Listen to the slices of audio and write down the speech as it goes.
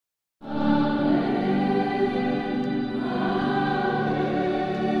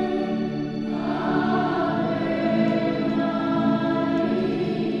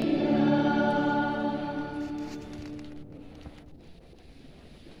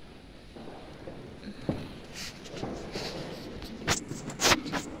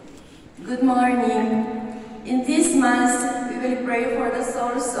Good morning. In this Mass, we will pray for the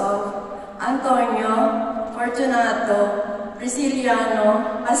souls of Antonio, Fortunato,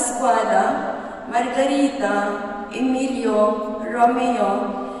 Prisciliano, Pascuala, Margarita, Emilio,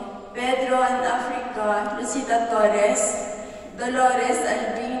 Romeo, Pedro and Africa, Lucita Torres, Dolores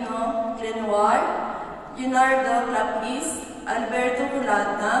Albino Renoir, Leonardo Clapis, Alberto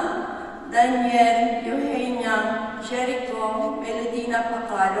Culata, Daniel Eugenia Jericho Melodina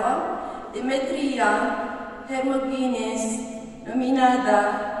Pacalo, Demetria Hermogenes,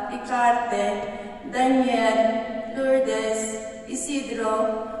 Nominada Ricarte, Daniel Lourdes,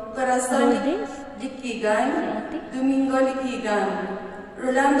 Isidro Corazon Liquigan, Domingo Liquigan,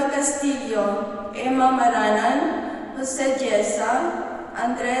 Rolando Castillo, Emma Maranan, Jose Jessa,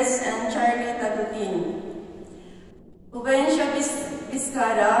 Andres and Charlie Tagutin. Juvencio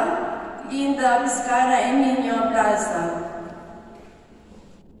Vizcara, Linda Vizcara Emilio Plaza.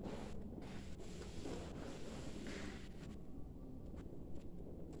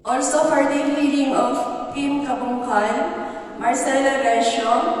 Also for the healing of Kim Kabungkal, Marcela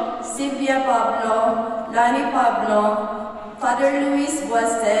Recio, Silvia Pablo, Lani Pablo, Father Luis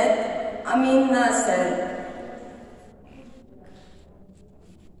Boisset, Amin Nasser.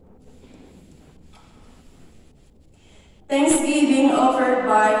 Thanksgiving offered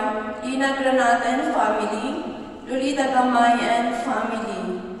by Lina Granata and family, Lolita Gamay and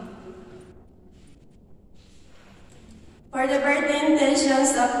family. For the birthday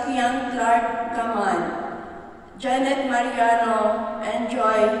intentions of Kian Clark Gaman, Janet Mariano, and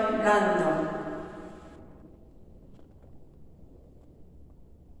Joy Lando.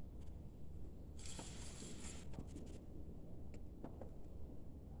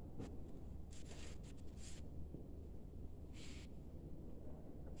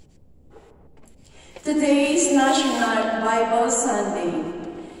 Today is National Bible Sunday.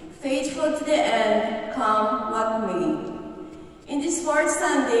 Faithful to the end, come what may. In this fourth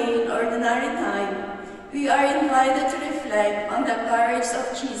Sunday in Ordinary Time, we are invited to reflect on the courage of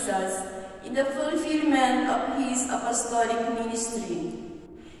Jesus in the fulfillment of his apostolic ministry.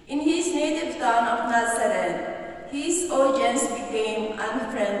 In his native town of Nazareth, his audience became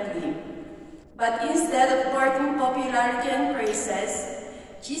unfriendly. But instead of courting popularity and praises,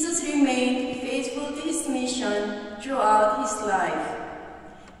 Jesus remained faithful to his mission throughout his life.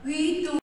 We too